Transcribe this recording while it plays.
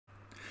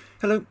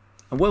Hello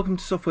and welcome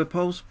to Software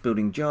Pulse,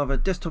 building Java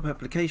desktop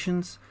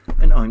applications,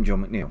 and I'm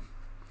John McNeil.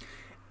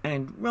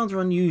 And rather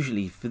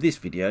unusually for this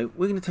video,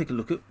 we're going to take a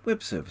look at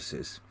web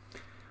services.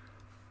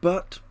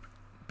 But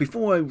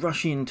before I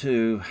rush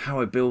into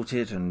how I built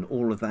it and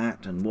all of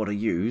that and what I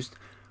used,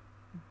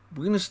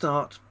 we're going to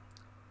start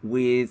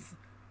with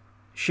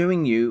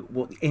showing you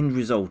what the end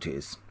result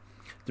is.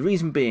 The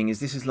reason being is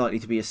this is likely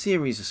to be a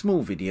series of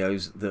small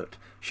videos that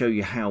show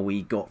you how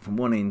we got from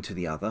one end to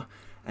the other.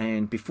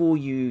 And before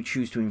you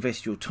choose to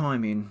invest your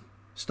time in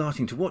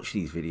starting to watch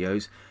these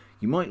videos,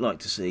 you might like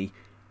to see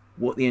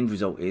what the end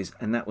result is,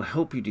 and that will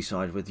help you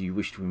decide whether you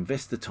wish to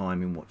invest the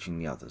time in watching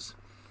the others.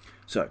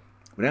 So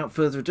without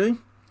further ado,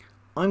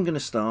 I'm going to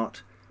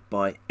start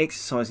by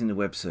exercising the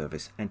web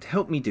service, and to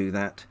help me do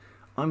that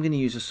I'm going to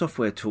use a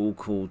software tool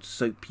called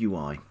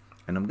SoapUI,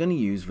 and I'm going to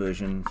use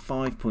version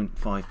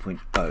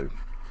 5.5.0.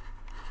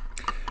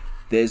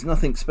 There's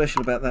nothing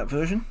special about that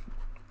version.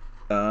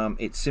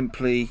 It's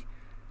simply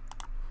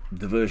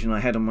the version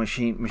I had on my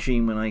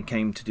machine when I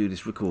came to do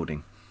this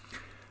recording.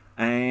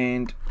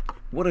 And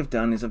what I've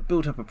done is I've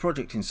built up a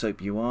project in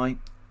SoapUI,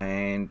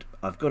 and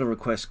I've got a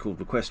request called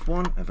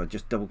request1. If I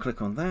just double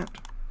click on that,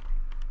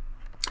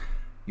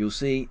 you'll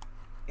see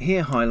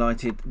here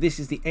highlighted, this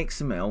is the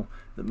XML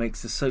that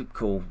makes the SOAP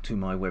call to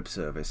my web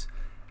service.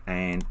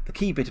 And the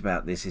key bit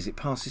about this is it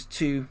passes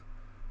two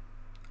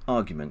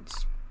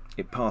arguments.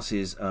 It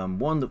passes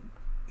one that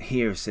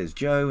here says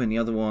Joe and the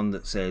other one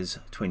that says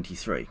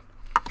 23.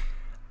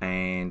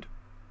 And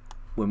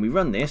when we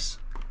run this,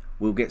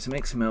 we'll get some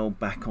XML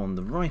back on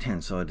the right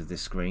hand side of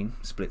this screen,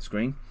 split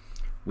screen,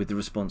 with the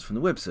response from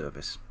the web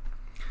service.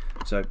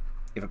 So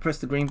if I press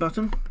the green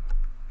button,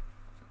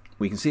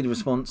 we can see the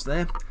response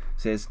there. It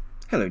says,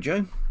 "Hello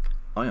Joe,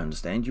 I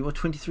understand you are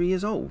 23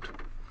 years old."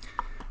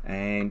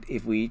 And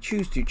if we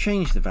choose to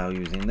change the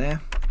values in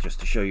there, just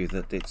to show you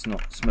that it's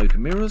not smoke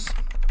and mirrors,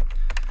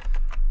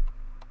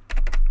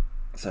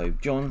 so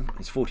John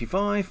is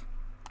 45,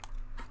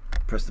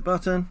 press the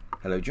button.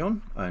 "Hello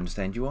John, I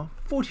understand you are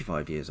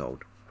 45 years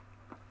old."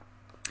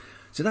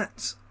 So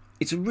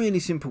it's a really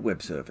simple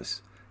web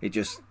service. It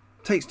just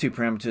takes two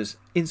parameters,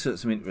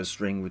 inserts them into a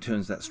string,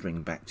 returns that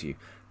string back to you.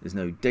 There's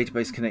no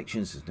database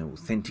connections, there's no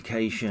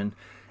authentication.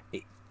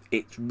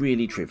 It's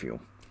really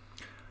trivial.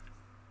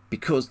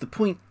 Because the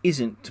point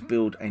isn't to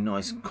build a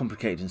nice,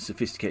 complicated and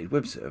sophisticated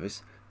web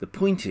service. The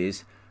point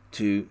is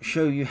to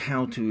show you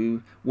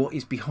what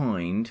is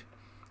behind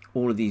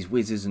all of these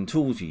whizzes and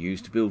tools you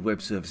use to build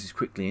web services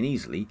quickly and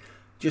easily,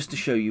 just to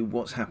show you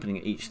what's happening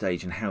at each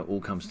stage and how it all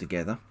comes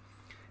together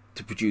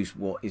to produce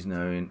what is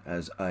known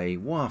as a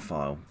WAR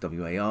file,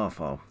 W-A-R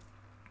file,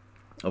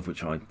 of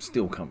which I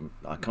can't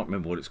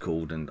remember what it's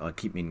called, and I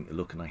keep meaning to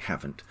look and I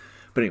haven't.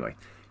 But anyway,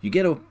 you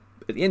get at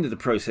the end of the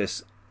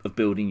process of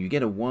building, you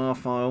get a WAR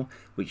file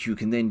which you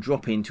can then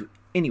drop into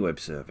any web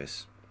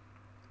service.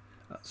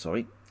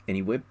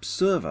 Any web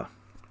server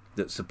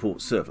that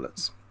supports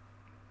servlets.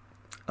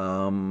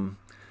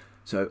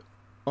 So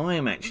I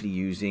am actually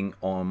using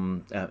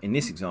in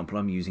this example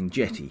I'm using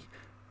Jetty,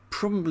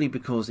 probably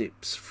because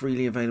it's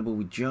freely available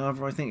with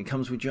Java. I think it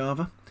comes with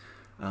Java.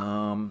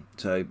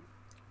 So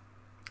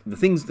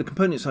the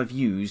components I've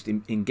used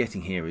in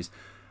getting here is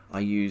I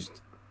used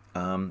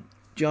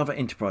Java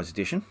Enterprise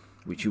Edition,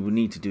 which you will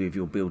need to do if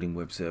you're building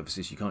web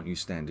services. You can't use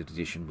Standard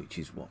Edition, which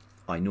is what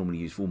I normally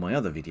use for all my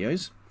other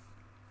videos.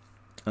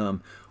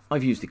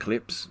 I've used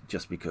Eclipse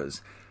just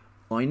because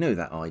I know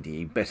that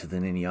IDE better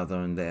than any other,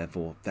 and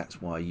therefore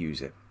that's why I use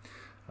it.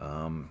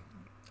 And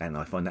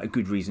I find that a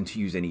good reason to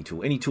use any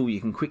tool. Any tool you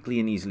can quickly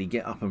and easily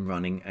get up and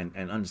running and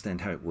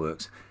understand how it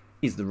works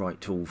is the right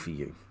tool for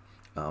you.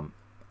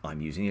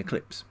 I'm using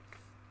Eclipse.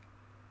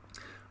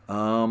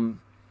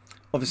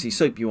 Obviously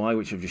SoapUI,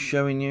 which I've just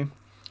shown you.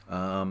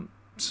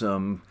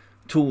 Some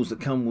tools that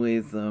come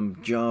with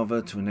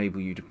Java to enable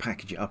you to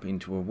package it up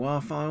into a WAR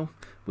file,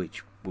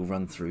 which we'll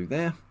run through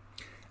there.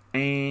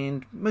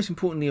 And most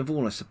importantly of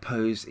all, I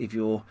suppose, if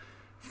you're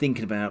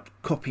thinking about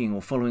copying or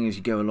following as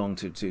you go along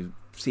to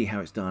see how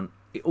it's done,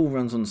 it all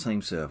runs on the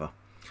same server.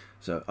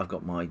 So I've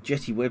got my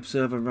Jetty web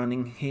server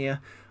running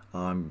here,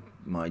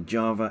 my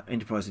Java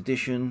Enterprise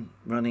Edition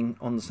running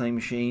on the same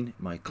machine,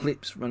 my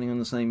Eclipse running on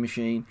the same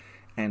machine,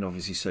 and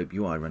obviously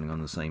SoapUI running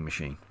on the same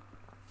machine.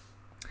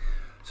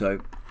 So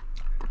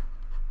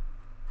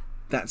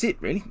that's it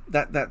really.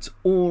 That's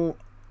all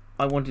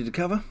I wanted to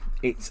cover.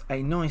 It's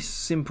a nice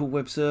simple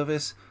web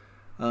service.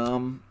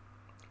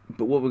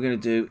 But what we're going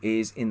to do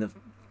is in the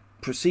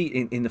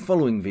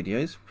following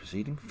videos,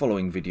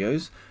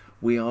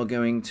 we are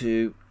going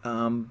to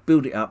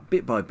build it up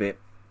bit by bit.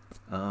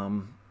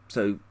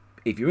 So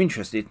if you're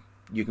interested,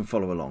 you can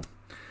follow along.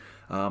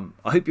 I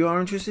hope you are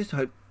interested. I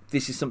hope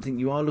this is something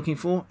you are looking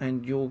for,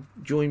 and you'll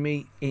join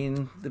me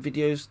in the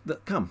videos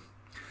that come.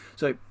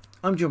 So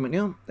I'm John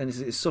McNeil, and this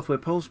is Software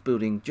Pulse,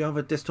 building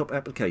Java desktop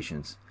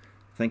applications.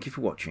 Thank you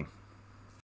for watching.